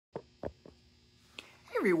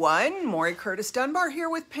everyone, Maury Curtis Dunbar here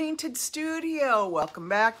with Painted Studio. Welcome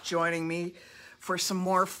back, joining me for some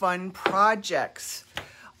more fun projects.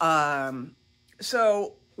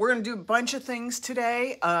 So we're going to do a bunch of things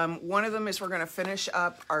today. One of them is we're going to finish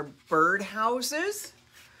up our birdhouses.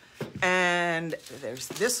 And there's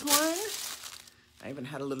this one. I even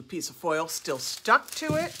had a little piece of foil still stuck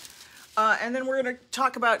to it. And then we're going to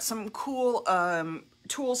talk about some cool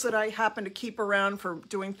tools that I happen to keep around for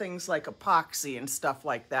doing things like epoxy and stuff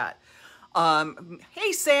like that.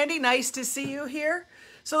 Hey Sandy, nice to see you here.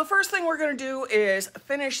 So the first thing we're going to do is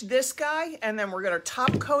finish this guy, and then we're going to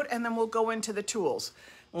top coat, and then we'll go into the tools.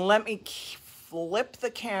 Let me flip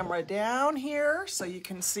the camera down here so you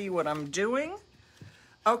can see what I'm doing.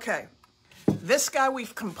 Okay, this guy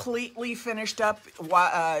we've completely finished up.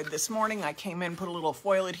 This morning I came in, put a little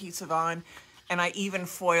foil adhesive on, and I even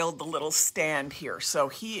foiled the little stand here. So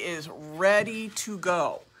he is ready to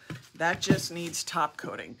go. That just needs top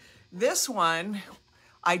coating. This one,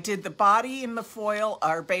 I did the body in the foil,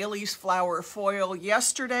 our Bailey's Flower foil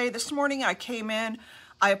yesterday. This morning I came in,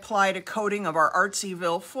 I applied a coating of our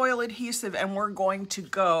Artsyville foil adhesive, and we're going to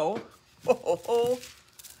go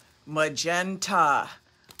magenta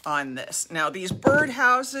on this. Now these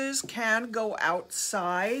birdhouses can go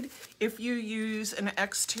outside if you use an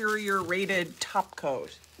exterior rated top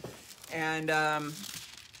coat, and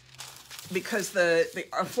because the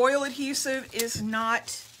foil adhesive is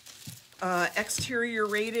not exterior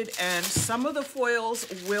rated, and some of the foils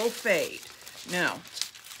will fade. Now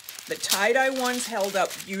the tie-dye ones held up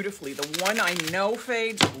beautifully. The one I know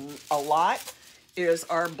fades a lot is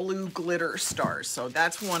our blue glitter stars. So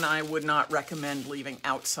that's one I would not recommend leaving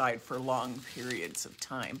outside for long periods of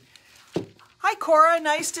time. Hi Cora,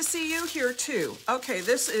 nice to see you here too. Okay,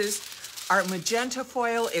 this is our magenta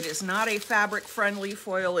foil. It is not a fabric friendly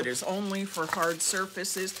foil. It is only for hard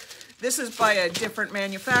surfaces. This is by a different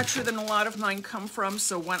manufacturer than a lot of mine come from.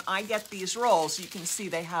 So when I get these rolls, you can see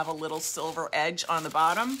they have a little silver edge on the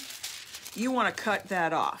bottom. You want to cut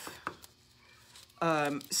that off.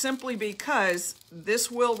 Simply because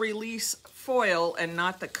this will release foil and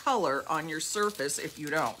not the color on your surface if you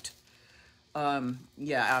don't.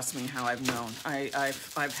 Yeah, ask me how I've known.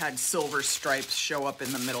 I've had silver stripes show up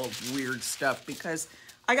in the middle of weird stuff because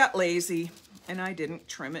I got lazy and I didn't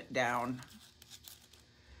trim it down.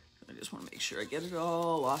 I just want to make sure I get it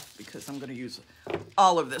all off because I'm going to use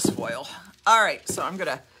all of this foil. All right, so I'm going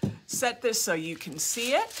to set this so you can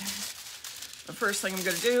see it. The first thing I'm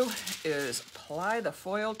going to do is apply the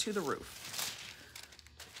foil to the roof.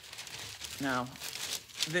 Now,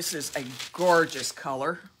 this is a gorgeous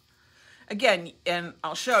color. Again, and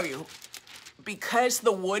I'll show you, because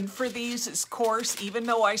the wood for these is coarse, even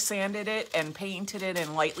though I sanded it and painted it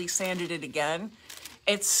and lightly sanded it again,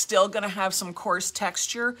 it's still going to have some coarse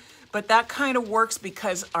texture. But that kind of works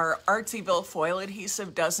because our Artsyville foil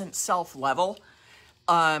adhesive doesn't self-level.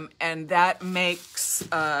 And that makes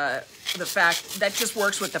the fact, that just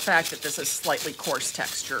works with the fact that this is slightly coarse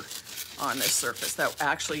texture on this surface. That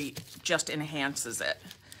actually just enhances it.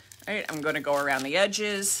 All right, I'm going to go around the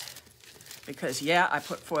edges because, yeah, I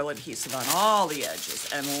put foil adhesive on all the edges.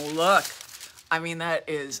 And look, I mean, that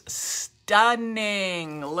is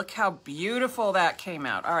stunning. Look how beautiful that came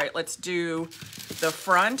out. All right, let's do the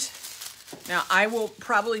front. Now, I will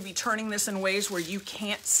probably be turning this in ways where you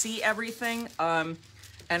can't see everything.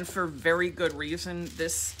 And for very good reason.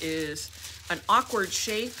 This is an awkward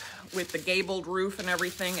shape with the gabled roof and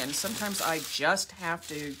everything, and sometimes I just have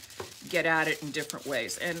to get at it in different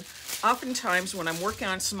ways. And oftentimes when I'm working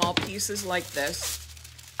on small pieces like this,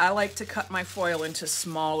 I like to cut my foil into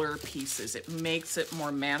smaller pieces. It makes it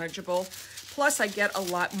more manageable. Plus I get a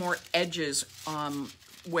lot more edges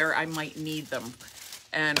where I might need them.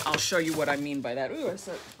 And I'll show you what I mean by that. Ooh, I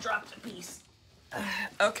dropped a piece.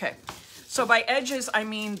 Okay. So by edges, I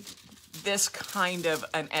mean this kind of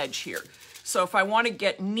an edge here. So if I want to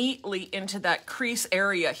get neatly into that crease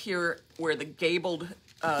area here where the gabled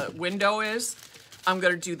window is, I'm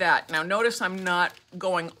going to do that. Now notice I'm not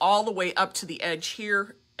going all the way up to the edge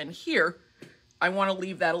here and here. I want to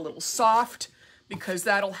leave that a little soft because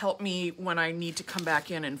that'll help me when I need to come back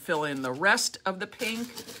in and fill in the rest of the pink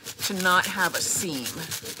to not have a seam.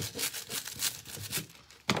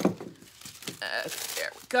 There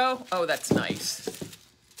we go. Oh, that's nice.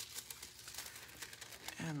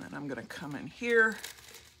 And then I'm going to come in here.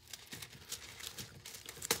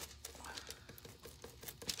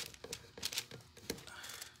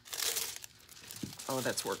 Oh,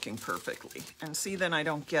 that's working perfectly. And see, then I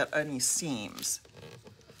don't get any seams.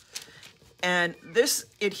 And this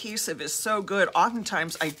adhesive is so good.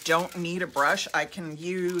 Oftentimes I don't need a brush. I can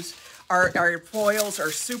use, our foils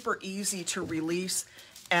are super easy to release.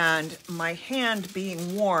 And my hand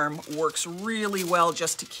being warm works really well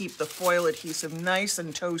just to keep the foil adhesive nice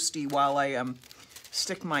and toasty while I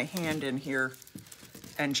stick my hand in here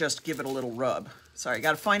and just give it a little rub. Sorry, I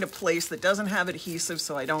gotta find a place that doesn't have adhesive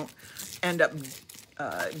so I don't end up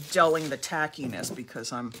dulling the tackiness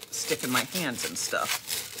because I'm sticking my hands and stuff.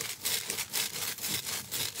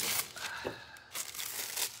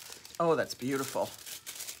 Oh, that's beautiful.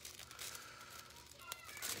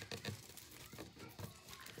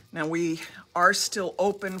 Now we are still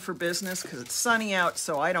open for business because it's sunny out,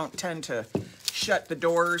 so I don't tend to shut the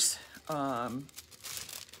doors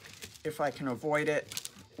if I can avoid it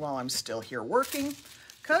while I'm still here working,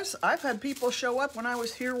 because I've had people show up when I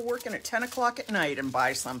was here working at 10 o'clock at night and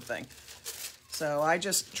buy something. So I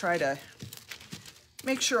just try to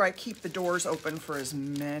make sure I keep the doors open for as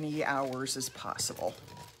many hours as possible.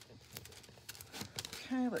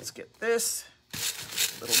 Okay, let's get this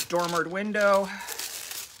little dormered window.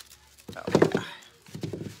 Oh, yeah.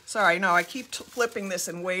 Sorry, no, I keep flipping this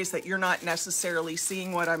in ways that you're not necessarily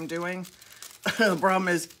seeing what I'm doing. The problem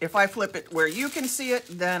is, if I flip it where you can see it,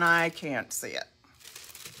 then I can't see it.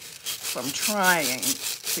 So I'm trying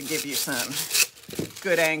to give you some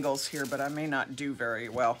good angles here, but I may not do very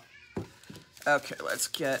well. Okay, let's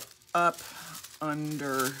get up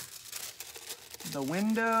under the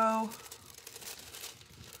window.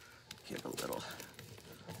 Give a little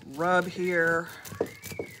rub here.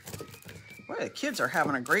 Boy, the kids are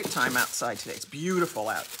having a great time outside today. It's beautiful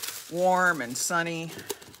out. Warm and sunny.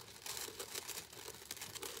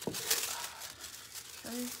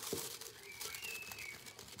 Okay.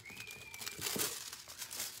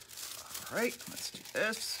 All right, let's do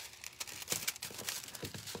this.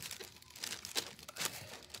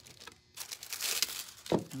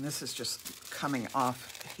 And this is just coming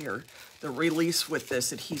off here. The release with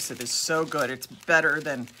this adhesive is so good. It's better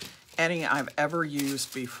than any I've ever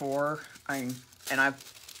used before. And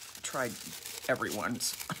I've tried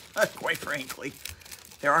everyone's, quite frankly.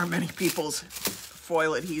 There are many people's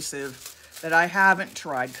foil adhesive that I haven't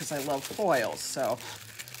tried because I love foils. So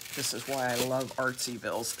this is why I love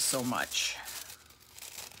Artsyvilles so much.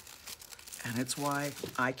 And it's why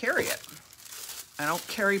I carry it. I don't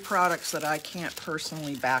carry products that I can't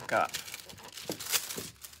personally back up.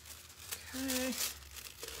 Okay.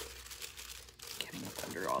 Getting up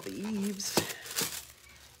under all the eaves.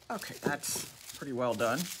 Okay, that's pretty well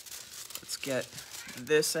done. Let's get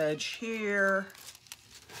this edge here.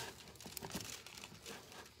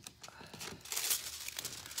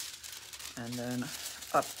 And then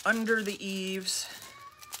up under the eaves.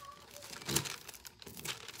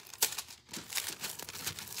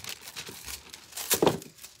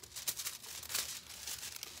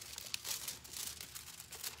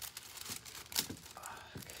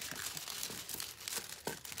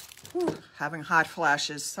 Having hot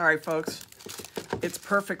flashes. Sorry, folks. It's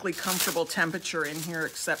perfectly comfortable temperature in here,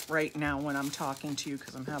 except right now when I'm talking to you,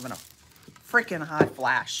 because I'm having a freaking hot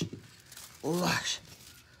flash. Lush.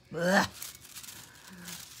 Blech.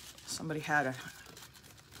 Somebody had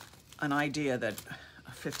an idea that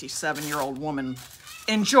a 57-year-old woman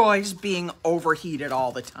enjoys being overheated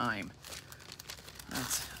all the time.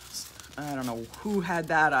 I don't know who had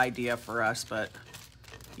that idea for us, but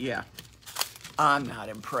yeah, I'm not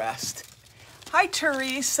impressed. Hi,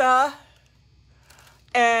 Teresa.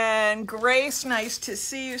 And Grace, nice to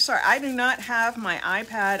see you. Sorry, I do not have my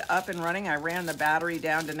iPad up and running. I ran the battery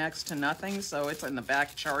down to next to nothing, so it's in the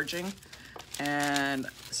back charging. And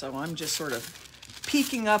so I'm just sort of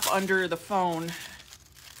peeking up under the phone,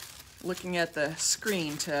 looking at the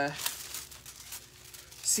screen to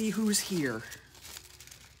see who's here.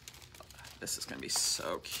 This is going to be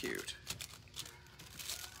so cute.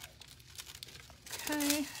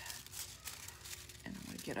 Okay. And I'm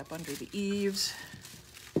going to get up under the eaves.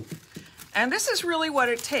 And this is really what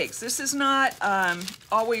it takes. This is not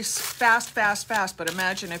always fast, but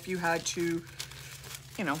imagine if you had to,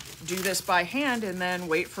 you know, do this by hand and then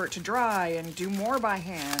wait for it to dry and do more by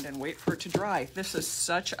hand and wait for it to dry. This is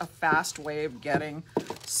such a fast way of getting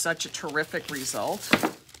such a terrific result.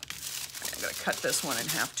 I'm gonna cut this one in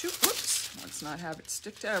half too. Whoops, let's not have it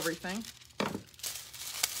stick to everything.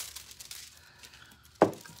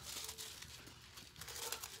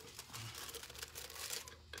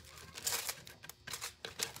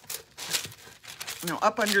 Now,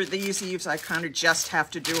 up under these eaves, I kind of just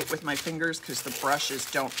have to do it with my fingers because the brushes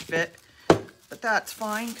don't fit. But that's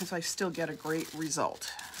fine because I still get a great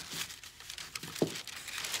result.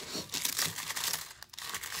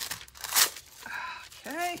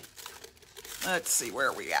 Okay. Let's see, where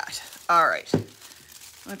are we at? All right.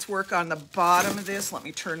 Let's work on the bottom of this. Let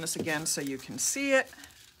me turn this again so you can see it.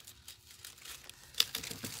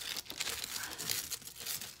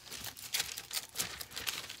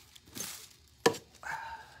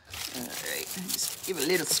 Give it a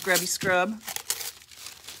little scrubby scrub.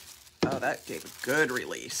 Oh, that gave a good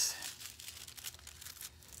release.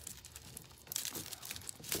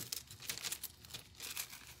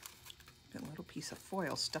 A little piece of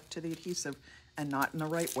foil stuck to the adhesive and not in the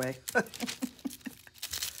right way. There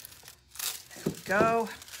we go.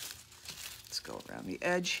 Let's go around the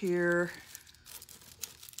edge here.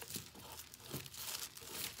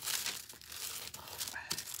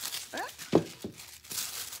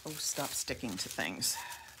 Oh, stop sticking to things.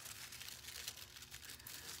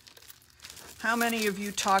 How many of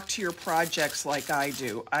you talk to your projects like I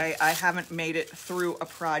do? I haven't made it through a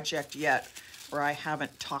project yet where I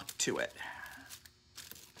haven't talked to it.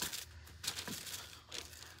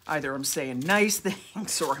 Either I'm saying nice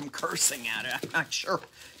things or I'm cursing at it. I'm not sure.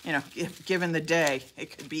 You know, given the day,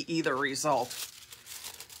 it could be either result.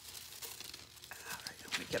 All right,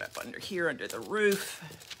 let me get up under here, under the roof.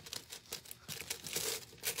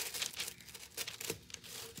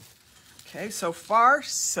 Okay, so far,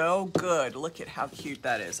 so good. Look at how cute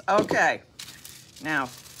that is. Okay, now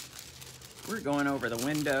we're going over the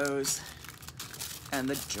windows and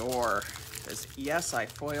the door. Because yes, I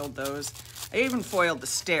foiled those. I even foiled the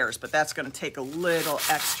stairs, but that's going to take a little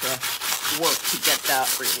extra work to get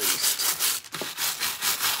that released.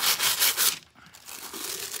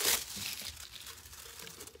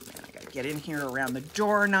 And I got to get in here around the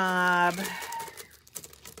doorknob.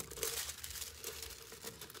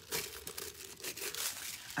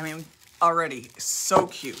 I mean, already so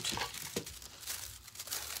cute.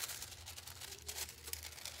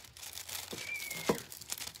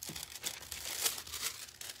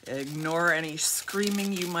 Ignore any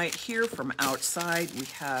screaming you might hear from outside. We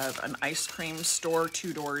have an ice cream store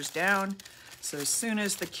 2 doors down. So as soon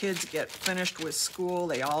as the kids get finished with school,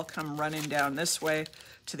 they all come running down this way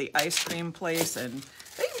to the ice cream place. And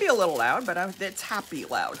they can be a little loud, but it's happy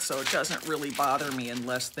loud. So it doesn't really bother me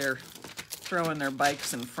unless they're throwing their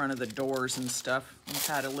bikes in front of the doors and stuff. We've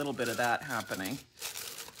had a little bit of that happening,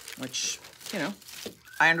 which, you know,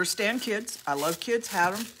 I understand kids. I love kids,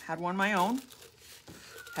 had them, had one of my own.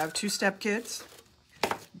 Have 2 stepkids,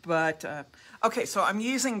 but okay, so I'm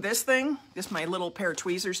using this thing, my little pair of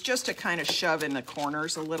tweezers, just to kind of shove in the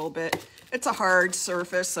corners a little bit. It's a hard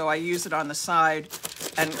surface, so I use it on the side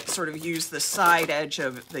and sort of use the side edge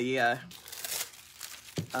of the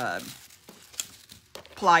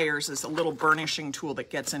pliers as a little burnishing tool that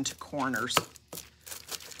gets into corners.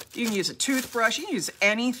 You can use a toothbrush, you can use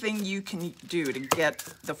anything you can do to get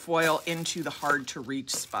the foil into the hard to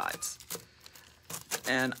reach spots.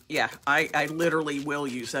 And yeah, I literally will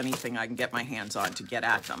use anything I can get my hands on to get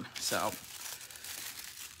at them. So,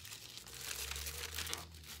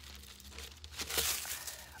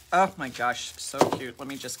 oh my gosh, so cute. Let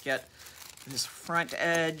me just get this front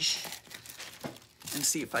edge and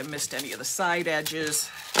see if I missed any of the side edges.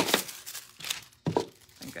 I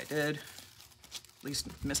think I did. At least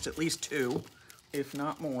missed at least 2, if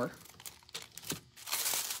not more.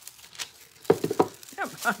 Yep,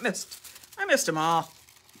 I missed them all.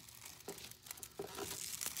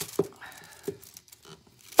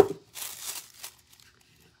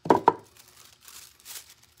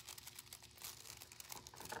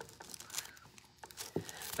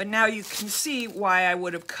 But now you can see why I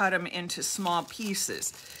would have cut them into small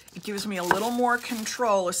pieces. It gives me a little more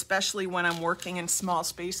control, especially when I'm working in small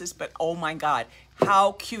spaces, but oh my God,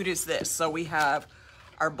 how cute is this? So we have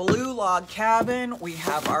our blue log cabin, we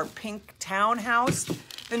have our pink townhouse.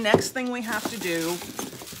 The next thing we have to do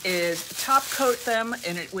is top coat them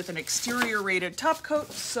with an exterior rated top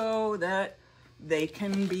coat so that they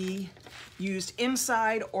can be used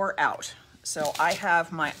inside or out. So I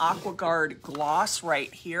have my AquaGuard gloss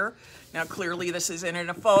right here. Now clearly this is in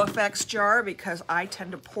a faux effects jar because I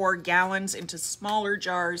tend to pour gallons into smaller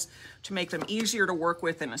jars to make them easier to work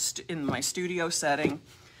with in my studio setting.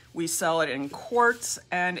 We sell it in quarts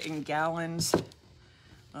and in gallons.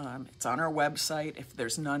 It's on our website. If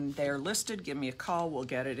there's none there listed, give me a call, we'll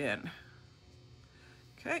get it in.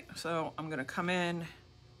 Okay, so I'm gonna come in and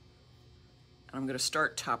I'm gonna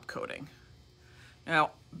start top coating.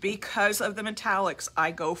 Now, because of the metallics,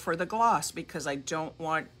 I go for the gloss because I don't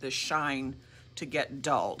want the shine to get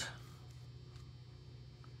dulled.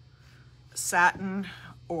 Satin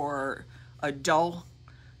or a dull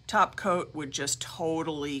top coat would just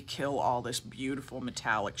totally kill all this beautiful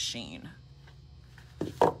metallic sheen.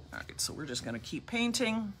 All right, so we're just gonna keep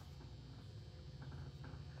painting.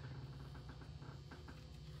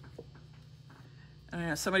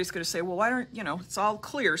 And somebody's gonna say, well, why aren't, you know, it's all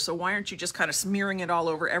clear, so why aren't you just kind of smearing it all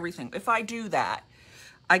over everything? If I do that,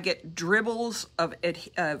 I get dribbles of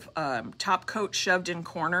top coat shoved in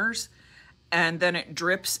corners, and then it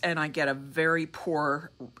drips and I get a very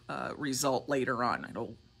poor result later on.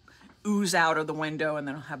 It'll ooze out of the window and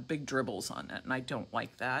then I'll have big dribbles on it, and I don't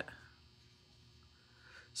like that.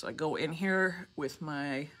 So I go in here with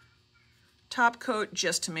my top coat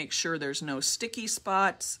just to make sure there's no sticky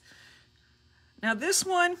spots. Now this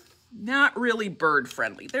one, not really bird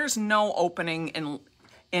friendly. There's no opening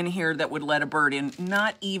in here that would let a bird in,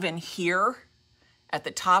 not even here at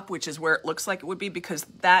the top, which is where it looks like it would be, because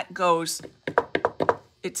that goes,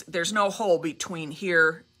 there's no hole between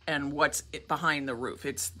here and what's behind the roof.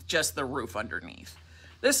 It's just the roof underneath.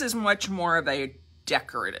 This is much more of a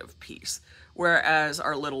decorative piece, whereas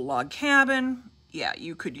our little log cabin, yeah,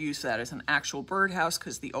 you could use that as an actual birdhouse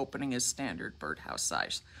because the opening is standard birdhouse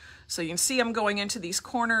size. So you can see I'm going into these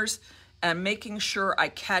corners and making sure I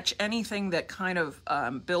catch anything that kind of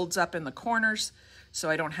builds up in the corners so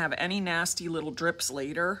I don't have any nasty little drips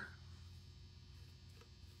later.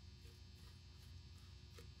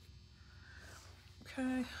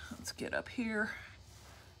 Okay, let's get up here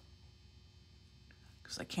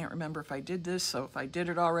because I can't remember if I did this, so if I did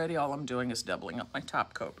it already, all I'm doing is doubling up my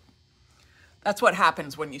top coat. That's what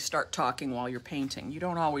happens when you start talking while you're painting. You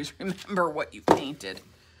don't always remember what you painted.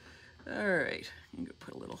 All right, I'm gonna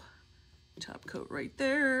put a little top coat right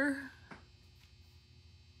there.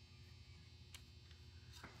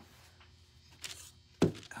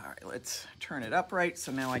 All right, let's turn it upright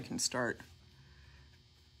so now I can start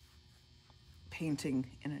painting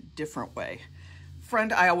in a different way.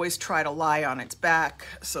 Front, I always try to lie on its back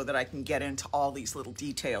so that I can get into all these little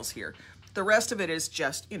details here. The rest of it is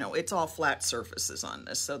just, you know, it's all flat surfaces on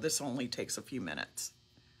this, so this only takes a few minutes.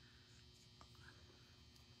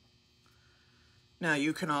 Now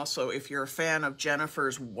you can also, if you're a fan of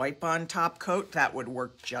Jennifer's wipe-on top coat, that would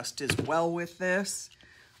work just as well with this.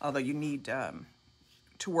 Although you need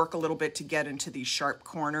to work a little bit to get into these sharp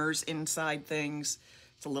corners inside things.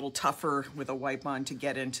 It's a little tougher with a wipe-on to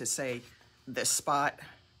get into, say, this spot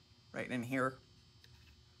right in here.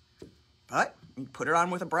 But you put it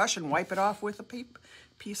on with a brush and wipe it off with a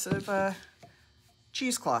piece of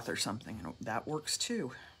cheesecloth or something. And that works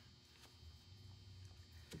too.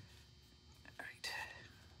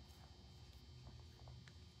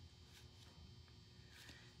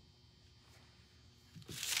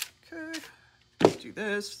 Okay, let's do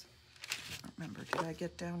this. I don't remember, did I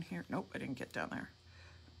get down here? Nope, I didn't get down there.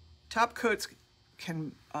 Top coats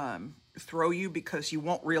can throw you because you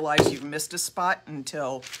won't realize you've missed a spot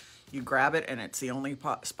until you grab it and it's the only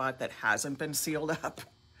spot that hasn't been sealed up.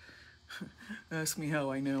 Ask me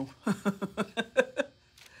how I know.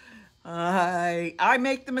 I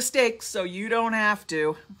make the mistakes so you don't have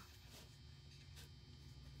to.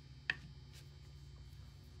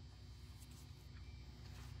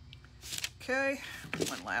 Okay,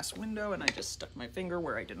 one last window, and I just stuck my finger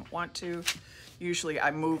where I didn't want to. Usually I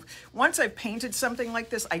move, once I've painted something like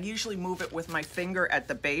this, I usually move it with my finger at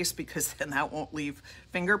the base because then that won't leave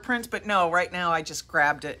fingerprints. But no, right now I just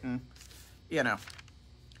grabbed it and, you know,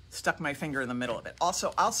 stuck my finger in the middle of it.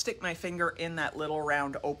 Also, I'll stick my finger in that little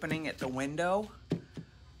round opening at the window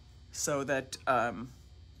so that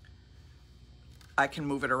I can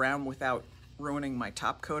move it around without ruining my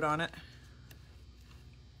top coat on it.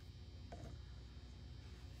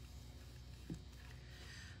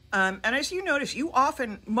 And as you notice, you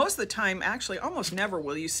often, most of the time, actually almost never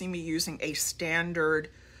will you see me using a standard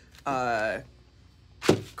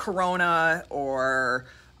Corona or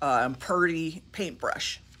Purdy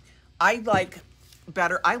paintbrush. I like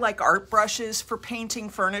art brushes for painting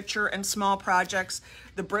furniture and small projects.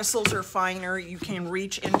 The bristles are finer, you can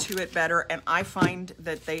reach into it better, and I find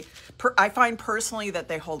that personally that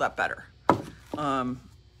they hold up better.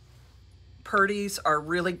 Purdy's are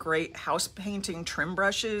really great house painting trim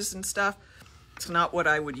brushes and stuff. It's not what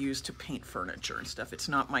I would use to paint furniture and stuff. It's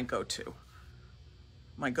not my go-to.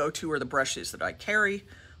 My go-to are the brushes that I carry,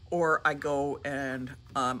 or I go and,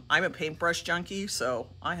 I'm a paintbrush junkie, so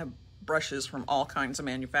I have brushes from all kinds of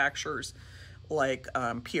manufacturers, like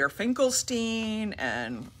Pierre Finkelstein,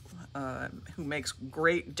 and who makes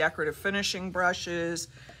great decorative finishing brushes,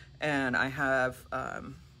 and I have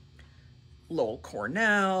Lowell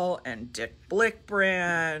Cornell and Dick Blick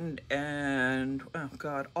brand, and oh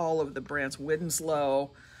god, all of the brands,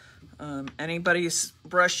 Winslow, anybody's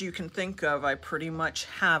brush you can think of, I pretty much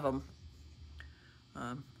have them.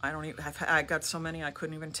 I got so many I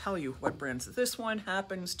couldn't even tell you what brands. This one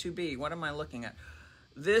happens to be, what am I looking at?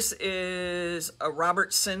 This is a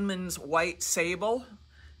Robert Simon's White Sable.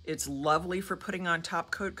 It's lovely for putting on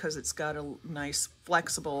top coat because it's got a nice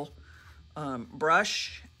flexible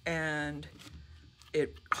brush, and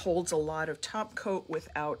it holds a lot of top coat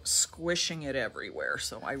without squishing it everywhere.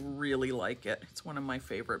 So I really like it. It's one of my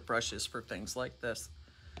favorite brushes for things like this.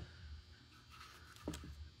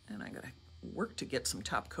 And I gotta work to get some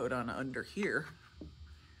top coat on under here.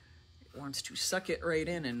 It wants to suck it right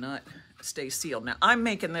in and not stay sealed. Now I'm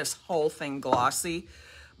making this whole thing glossy,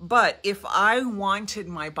 but if I wanted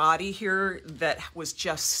my body here that was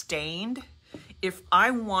just stained, if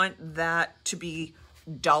I want that to be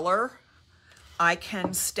duller, I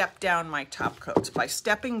can step down my top coats. By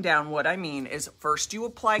stepping down, what I mean is first you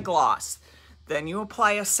apply gloss, then you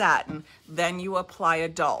apply a satin, then you apply a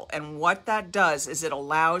dull. And what that does is it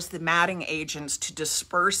allows the matting agents to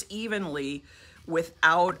disperse evenly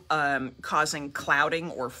without causing clouding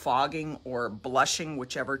or fogging or blushing,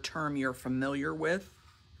 whichever term you're familiar with.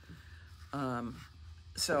 I'll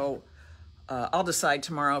decide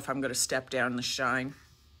tomorrow if I'm going to step down the shine.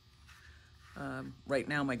 Right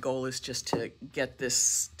now my goal is just to get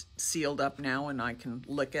this sealed up now, and I can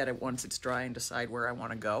look at it once it's dry and decide where I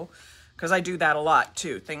want to go. Because I do that a lot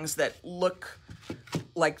too. Things that look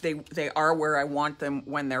like they are where I want them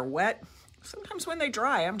when they're wet. Sometimes when they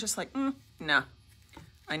dry, I'm just like, no,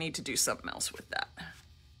 I need to do something else with that.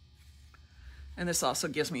 And this also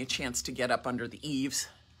gives me a chance to get up under the eaves.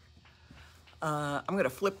 I'm going to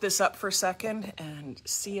flip this up for a second and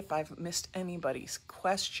see if I've missed anybody's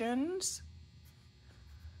questions.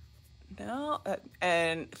 No,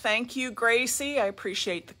 and thank you, Gracie. I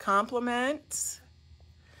appreciate the compliments.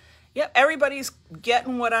 Yep, everybody's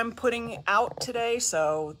getting what I'm putting out today,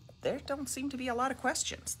 so there don't seem to be a lot of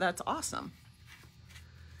questions. That's awesome.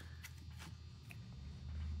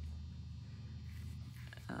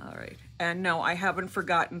 All right, and no, I haven't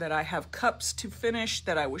forgotten that I have cups to finish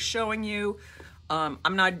that I was showing you. I'm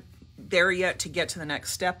not there yet to get to the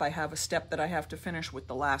next step. I have a step that I have to finish with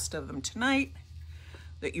the last of them tonight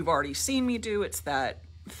that you've already seen me do. It's that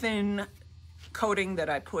thin coating that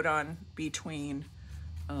I put on between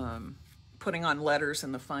putting on letters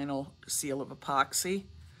and the final seal of epoxy.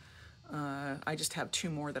 I just have 2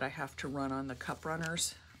 more that I have to run on the cup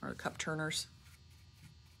runners or cup turners.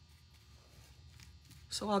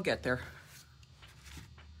 So I'll get there.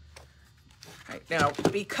 Right, now,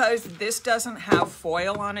 because this doesn't have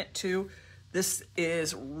foil on it too, this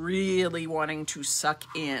is really wanting to suck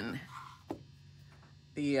in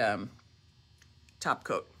the top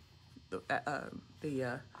coat,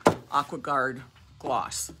 the AquaGuard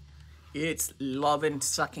gloss. It's loving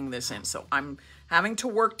sucking this in. So I'm having to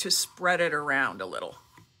work to spread it around a little.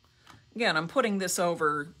 Again, I'm putting this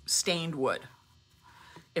over stained wood.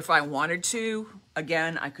 If I wanted to,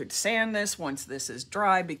 again, I could sand this once this is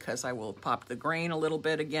dry because I will pop the grain a little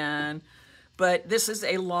bit again. But this is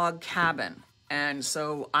a log cabin, and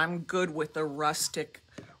so I'm good with the rustic,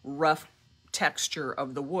 rough texture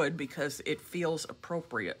of the wood because it feels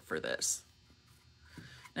appropriate for this.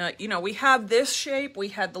 Now, you know, we have this shape, we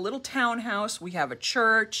had the little townhouse, we have a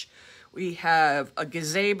church, we have a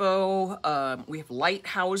gazebo, we have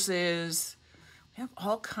lighthouses, we have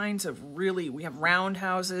all kinds of we have round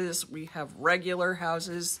houses, we have regular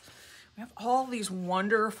houses, we have all these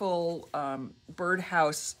wonderful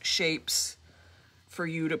birdhouse shapes for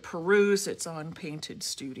you to peruse. It's on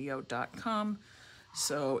paintedstudio.com.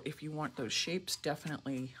 So if you want those shapes,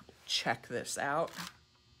 definitely check this out.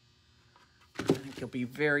 I think you'll be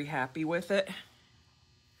very happy with it.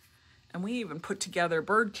 And we even put together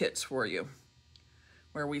bird kits for you,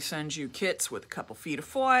 where we send you kits with a couple feet of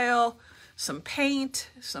foil, some paint,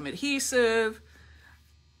 some adhesive,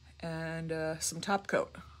 and some top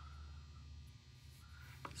coat.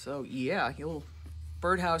 So yeah,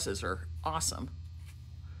 birdhouses are awesome.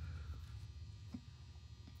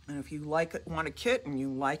 And if you want a kit and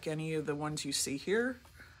you like any of the ones you see here,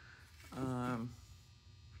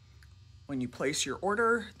 when you place your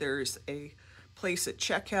order, there's a place at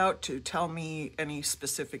checkout to tell me any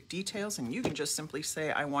specific details, and you can just simply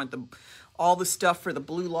say, I want all the stuff for the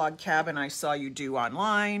blue log cabin I saw you do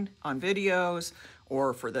online, on videos,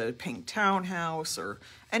 or for the pink townhouse, or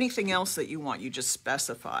anything else that you want. You just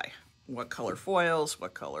specify what color foils,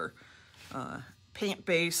 what color paint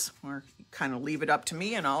base, or kind of leave it up to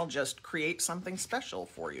me and I'll just create something special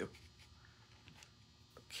for you.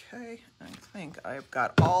 Okay, I think I've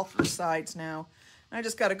got all 3 sides now. I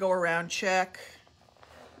just got to go around, check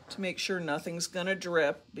to make sure nothing's gonna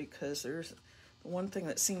drip, because there's the one thing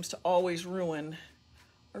that seems to always ruin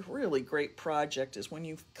a really great project is when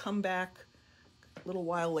you come back a little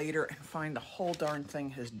while later and find the whole darn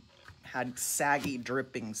thing has had saggy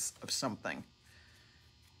drippings of something.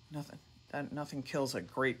 Nothing kills a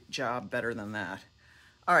great job better than that.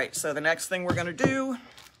 All right, so the next thing we're gonna do is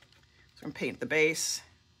I'm gonna paint the base.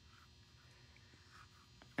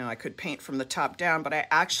 Now I could paint from the top down, but I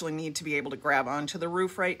actually need to be able to grab onto the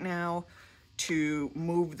roof right now to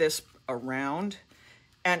move this around.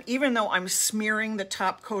 And even though I'm smearing the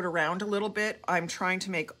top coat around a little bit, I'm trying to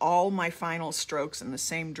make all my final strokes in the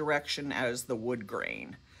same direction as the wood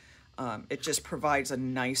grain. It just provides a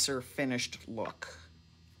nicer finished look.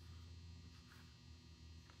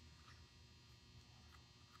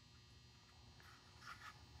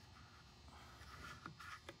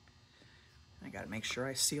 I gotta make sure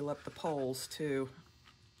I seal up the poles too.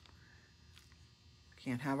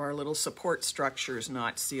 Can't have our little support structures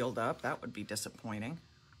not sealed up. That would be disappointing.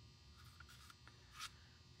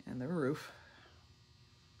 And the roof.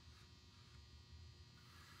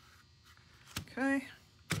 Okay.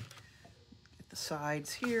 Get the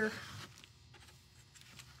sides here.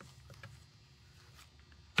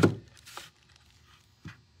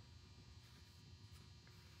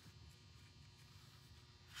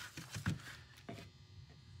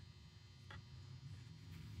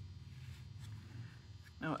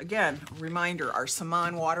 Now again, reminder, our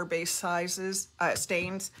Saman water-based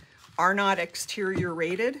stains are not exterior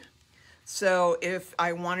rated. So if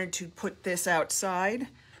I wanted to put this outside,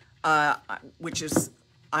 which is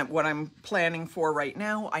what I'm planning for right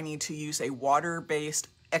now, I need to use a water-based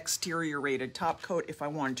exterior rated top coat. If I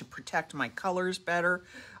wanted to protect my colors better,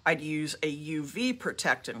 I'd use a UV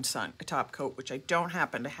protectant top coat, which I don't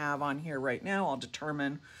happen to have on here right now. I'll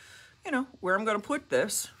determine, you know, where I'm gonna put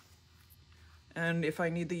this and if I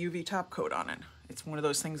need the UV top coat on it. It's one of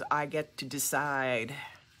those things I get to decide.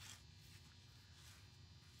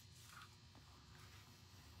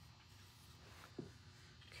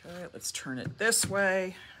 Okay, let's turn it this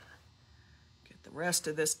way, get the rest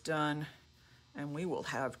of this done, and we will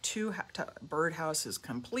have 2 birdhouses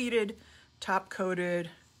completed, top coated,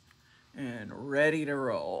 and ready to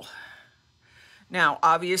roll. Now,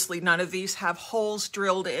 obviously, none of these have holes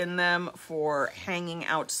drilled in them for hanging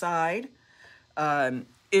outside.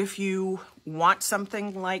 If you want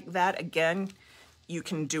something like that, again, you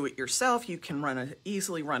can do it yourself. You can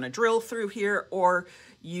easily run a drill through here, or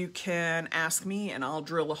you can ask me and I'll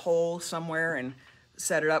drill a hole somewhere and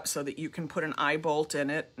set it up so that you can put an eye bolt in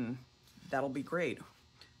it, and that'll be great.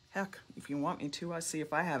 Heck, if you want me to, I'll see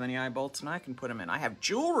if I have any eye bolts and I can put them in. I have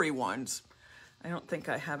jewelry ones. I don't think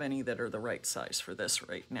I have any that are the right size for this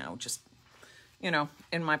right now. Just, you know,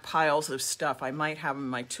 in my piles of stuff. I might have in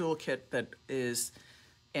my toolkit that is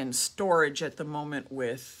in storage at the moment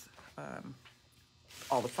with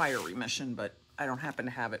all the fire remission, but I don't happen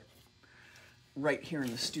to have it right here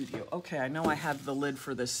in the studio. Okay, I know I have the lid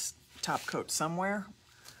for this top coat somewhere.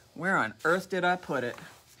 Where on earth did I put it?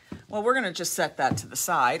 Well, we're gonna just set that to the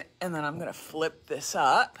side, and then I'm gonna flip this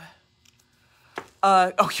up.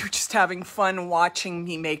 Oh, you're just having fun watching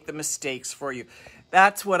me make the mistakes for you.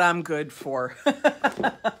 That's what I'm good for.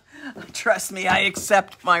 Trust me, I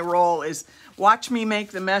accept my role is watch me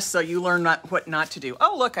make the mess so you learn what not to do.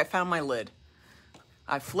 Oh, look, I found my lid.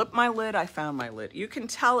 I flipped my lid, I found my lid. You can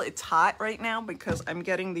tell it's hot right now because I'm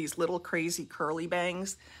getting these little crazy curly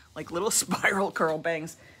bangs, like little spiral curl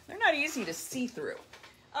bangs. They're not easy to see through.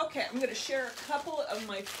 Okay, I'm gonna share a couple of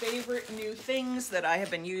my favorite new things that I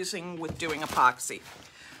have been using with doing epoxy.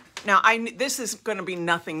 Now, this is gonna be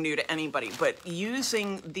nothing new to anybody, but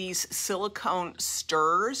using these silicone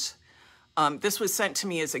stirrers, this was sent to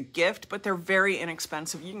me as a gift, but they're very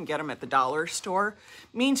inexpensive. You can get them at the dollar store.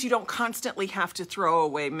 Means you don't constantly have to throw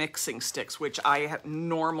away mixing sticks, which I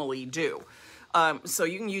normally do. So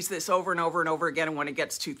you can use this over and over and over again, and when it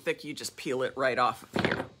gets too thick, you just peel it right off of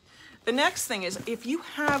here. The next thing is, if you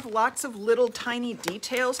have lots of little tiny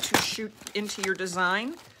details to shoot into your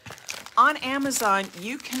design, on Amazon,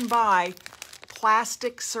 you can buy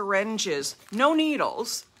plastic syringes, no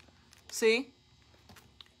needles. See?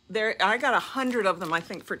 I got 100 of them, I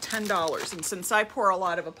think, for $10. And since I pour a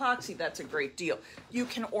lot of epoxy, that's a great deal. You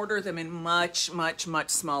can order them in much, much, much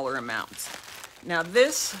smaller amounts. Now,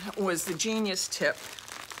 this was the genius tip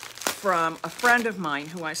from a friend of mine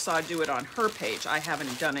who I saw do it on her page. I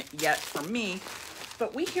haven't done it yet for me,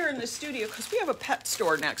 but we here in the studio, because we have a pet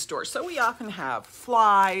store next door, so we often have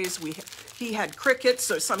flies. He had crickets,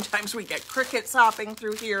 so sometimes we get crickets hopping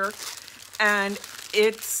through here, and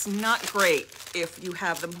it's not great if you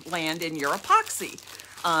have them land in your epoxy.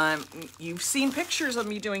 You've seen pictures of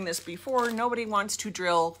me doing this before. Nobody wants to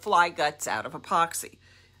drill fly guts out of epoxy.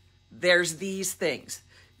 There's these things.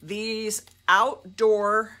 These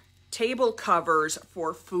outdoor table covers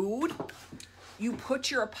for food. You put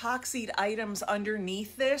your epoxied items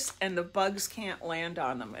underneath this and the bugs can't land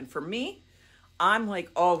on them. And for me, I'm like,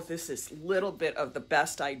 oh, this is a little bit of the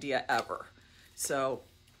best idea ever. So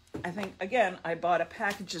I think, again, I bought a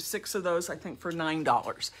package of 6 of those, I think for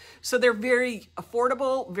 $9. So they're very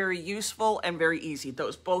affordable, very useful, and very easy.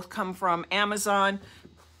 Those both come from Amazon.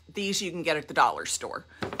 These you can get at the dollar store.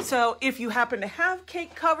 So if you happen to have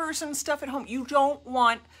cake covers and stuff at home, you don't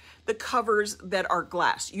want the covers that are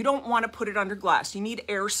glass. You don't want to put it under glass. You need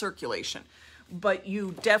air circulation. But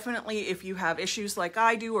you definitely, if you have issues like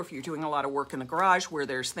I do, or if you're doing a lot of work in the garage where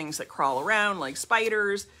there's things that crawl around like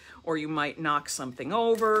spiders, or you might knock something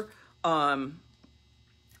over,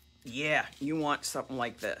 yeah, you want something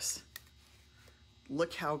like this.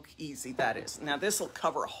 Look how easy that is. Now this will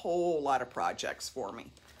cover a whole lot of projects for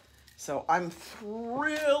me. So I'm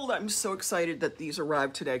thrilled. I'm so excited that these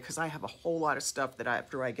arrived today because I have a whole lot of stuff that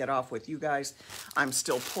after I get off with you guys, I'm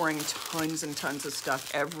still pouring tons and tons of stuff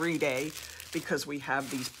every day because we have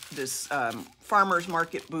this farmer's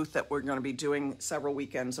market booth that we're going to be doing several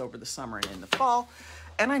weekends over the summer and in the fall.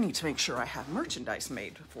 And I need to make sure I have merchandise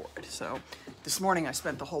made for it. So this morning I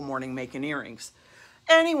spent the whole morning making earrings.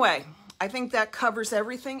 Anyway, I think that covers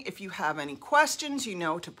everything. If you have any questions, you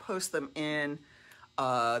know to post them in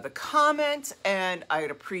the comments, and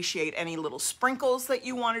I'd appreciate any little sprinkles that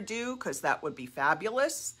you want to do because that would be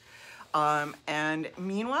fabulous. And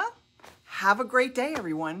meanwhile, have a great day,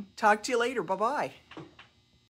 everyone. Talk to you later. Bye-bye.